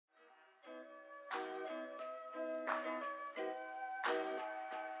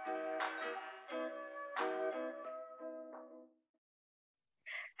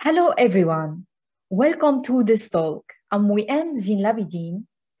Hello everyone, welcome to this talk. I'm Wiem Zine Elabidine,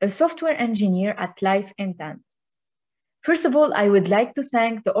 a software engineer at Life Intent. First of all, I would like to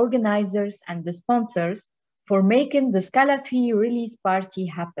thank the organizers and the sponsors for making the Scala 3 release party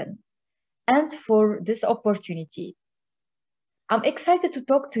happen and for this opportunity. I'm excited to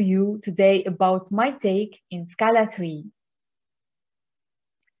talk to you today about my take in Scala 3.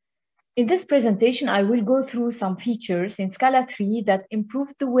 In this presentation, I will go through some features in Scala 3 that improve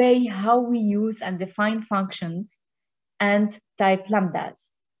the way how we use and define functions and type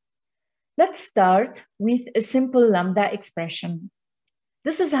lambdas. Let's start with a simple lambda expression.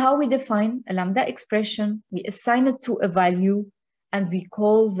 This is how we define a lambda expression. We assign it to a value and we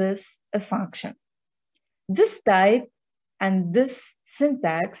call this a function. This type and this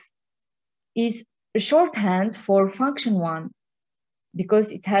syntax is a shorthand for function 1.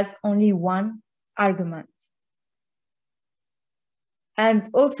 Because it has only one argument. And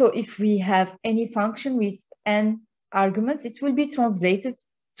also, if we have any function with n arguments, it will be translated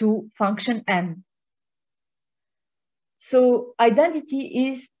to function n. So identity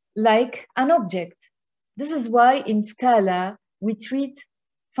is like an object. This is why in Scala, we treat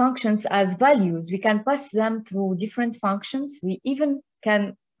functions as values. We can pass them through different functions. We even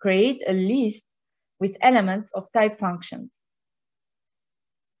can create a list with elements of type functions.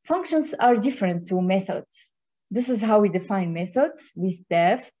 Functions are different to methods. This is how we define methods with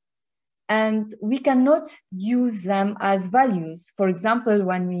def, and we cannot use them as values. For example,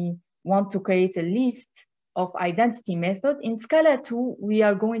 when we want to create a list of identity method, in Scala 2, we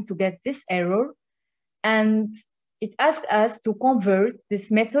are going to get this error, and it asks us to convert this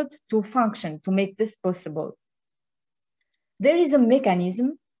method to function to make this possible. There is a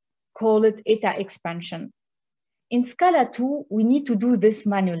mechanism called eta expansion. In Scala 2, we need to do this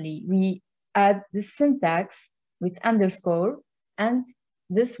manually. We add the syntax with underscore, and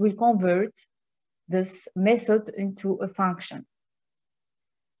this will convert this method into a function.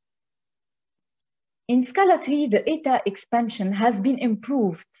 In Scala 3, the eta expansion has been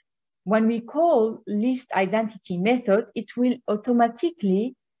improved. When we call list identity method, it will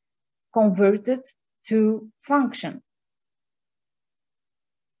automatically convert it to function.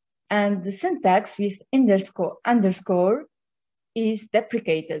 And the syntax with underscore is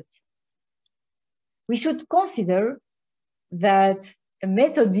deprecated. We should consider that a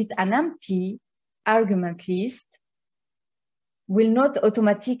method with an empty argument list will not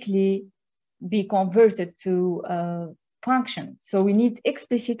automatically be converted to a function. So we need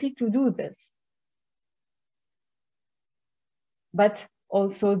explicitly to do this. But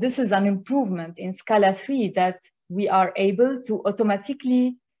also this is an improvement in Scala 3 that we are able to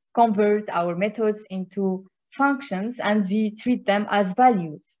automatically convert our methods into functions and we treat them as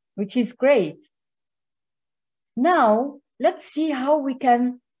values, which is great. Now, let's see how we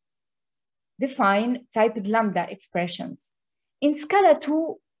can define typed lambda expressions. In Scala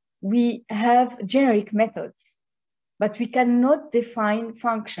 2, we have generic methods, but we cannot define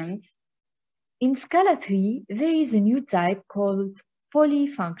functions. In Scala 3, there is a new type called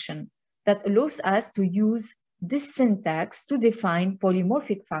polyfunction that allows us to use this syntax to define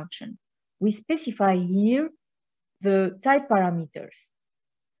polymorphic function. We specify here the type parameters.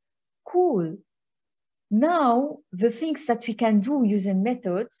 Cool. Now, the things that we can do using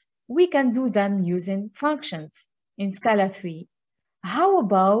methods, we can do them using functions in Scala 3. How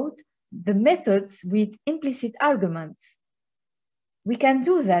about the methods with implicit arguments? We can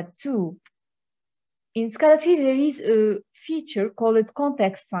do that too. In Scala 3, there is a feature called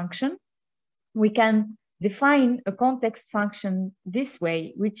context function. We can define a context function this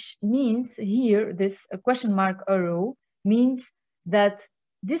way, which means here, this question mark arrow means that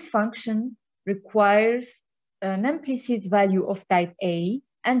this function requires an implicit value of type A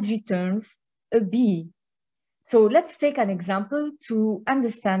and returns a B. So let's take an example to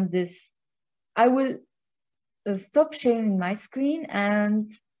understand this. I will stop sharing my screen and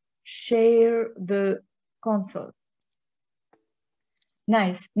share the console.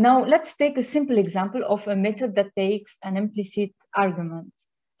 Nice. Now let's take a simple example of a method that takes an implicit argument.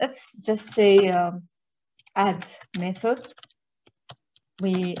 Let's just say add method.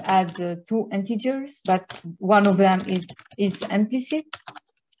 We add two integers, but one of them is implicit.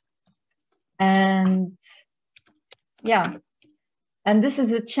 And yeah, and this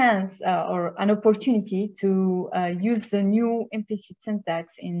is a chance or an opportunity to use the new implicit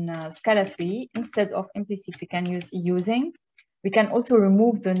syntax in Scala 3. Instead of implicit, we can use using. We can also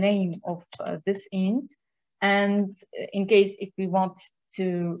remove the name of this int. And in case if we want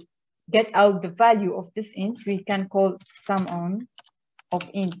to get out the value of this int, we can call sum on of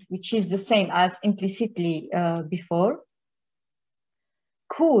int, which is the same as implicitly before.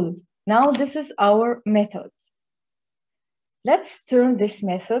 Cool. Now this is our method. Let's turn this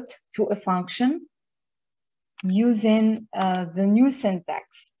method to a function using the new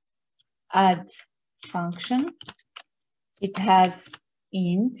syntax. Add function. It has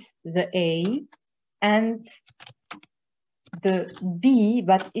int, the a, and the b,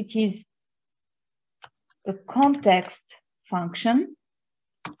 but it is a context function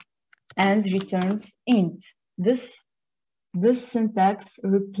and returns int. This syntax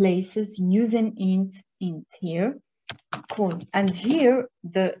replaces using int here. Cool. And here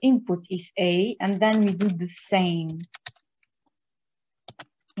the input is a, and then we do the same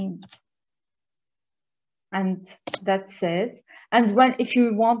int. And that's it. And if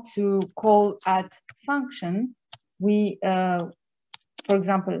you want to call add function, we, for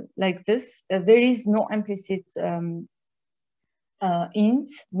example, like this, there is no implicit int.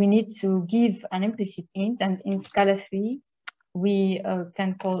 We need to give an implicit int, and in Scala 3, we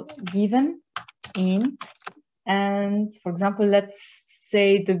can call given int. And for example, let's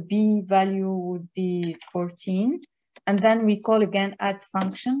say the b value would be 14, and then we call again add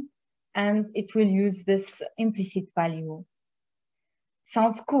function, and it will use this implicit value.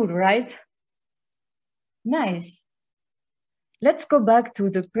 Sounds cool, right? Nice. Let's go back to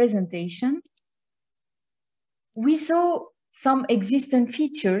the presentation. We saw some existing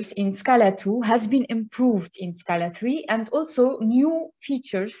features in Scala 2 has been improved in Scala 3, and also new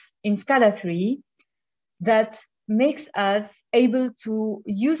features in Scala 3 that makes us able to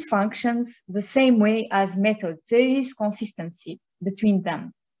use functions the same way as methods. There is consistency between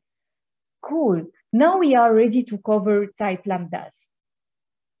them. Cool. Now we are ready to cover type lambdas.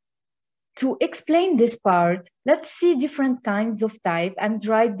 To explain this part, let's see different kinds of type and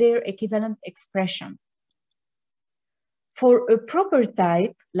write their equivalent expression. For a proper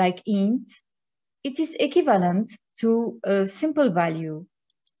type, like int, it is equivalent to a simple value.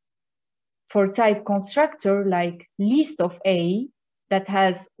 For type constructor, like list of a, that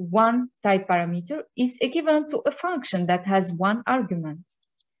has one type parameter, is equivalent to a function that has one argument.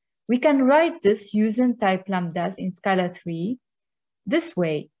 We can write this using type lambdas in Scala 3 this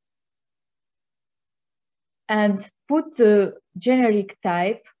way, and put the generic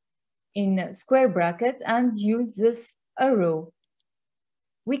type in square bracket and use this arrow.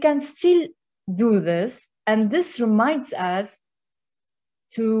 We can still do this, and this reminds us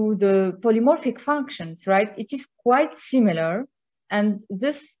to the polymorphic functions, right? It is quite similar, and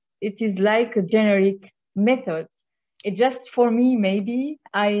it is like a generic method. It just, for me, maybe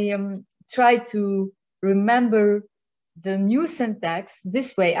I try to remember the new syntax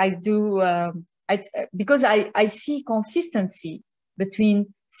this way. I do because I see consistency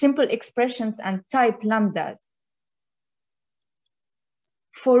between simple expressions and type lambdas.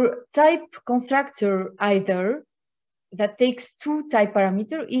 For type constructor either, that takes two type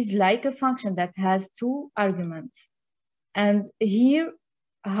parameters, is like a function that has two arguments. And here,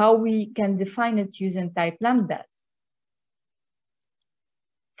 how we can define it using type lambdas.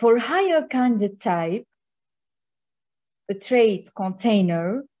 For higher kind of type, a trait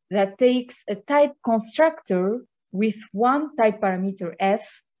container that takes a type constructor with one type parameter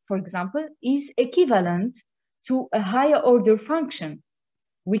f, for example, is equivalent to a higher order function.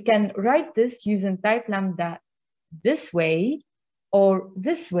 We can write this using type lambda this way or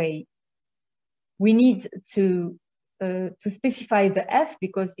this way. We need to specify the f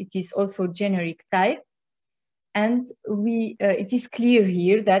because it is also generic type, and it is clear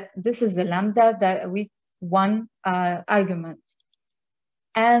here that this is a lambda that with one argument.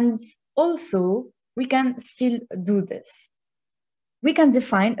 And also we can still do this. We can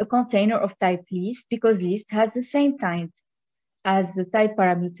define a container of type list because list has the same kind as the type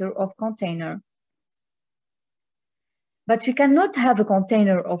parameter of container. But we cannot have a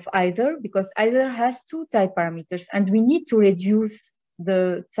container of either because either has two type parameters, and we need to reduce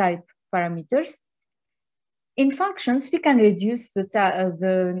the type parameters. In functions, we can reduce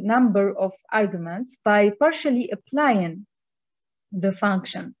the number of arguments by partially applying the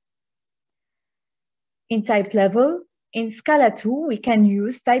function. In type level, in Scala 2, we can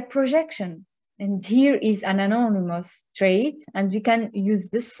use type projection. And here is an anonymous trait, and we can use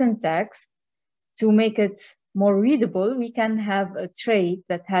this syntax to make it more readable. We can have a trait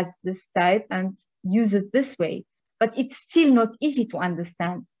that has this type and use it this way, but it's still not easy to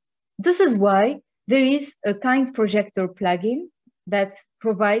understand. This is why there is a kind projector plugin that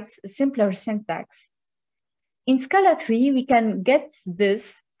provides a simpler syntax. In Scala 3, we can get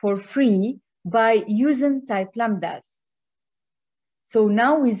this for free by using type lambdas. So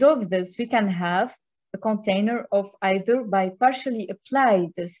now we solve this, we can have a container of either by partially apply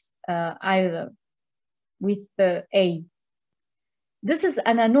this either with the A. This is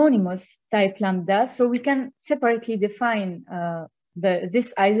an anonymous type lambda, so we can separately define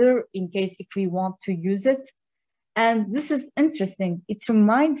this either in case if we want to use it. And this is interesting. It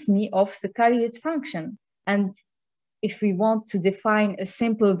reminds me of the carry-it function. And if we want to define a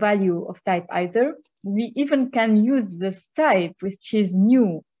simple value of type either, we even can use this type, which is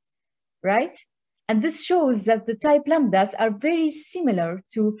new, right? And this shows that the type lambdas are very similar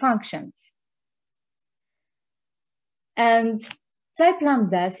to functions. And type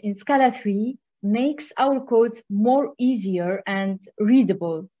lambdas in Scala 3 makes our code more easier and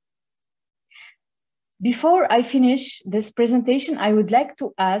readable. Before I finish this presentation, I would like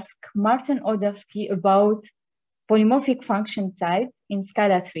to ask Martin Odowski about polymorphic function type in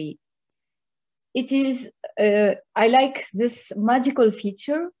Scala 3. It is, I like this magical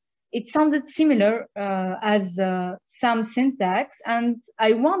feature. It sounded similar as some syntax, and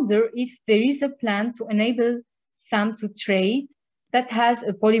I wonder if there is a plan to enable some to trade that has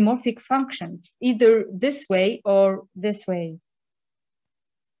a polymorphic functions, either this way or this way.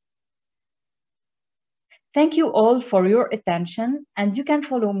 Thank you all for your attention, and you can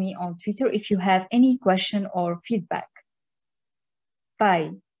follow me on Twitter if you have any question or feedback.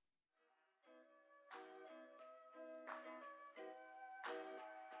 Bye.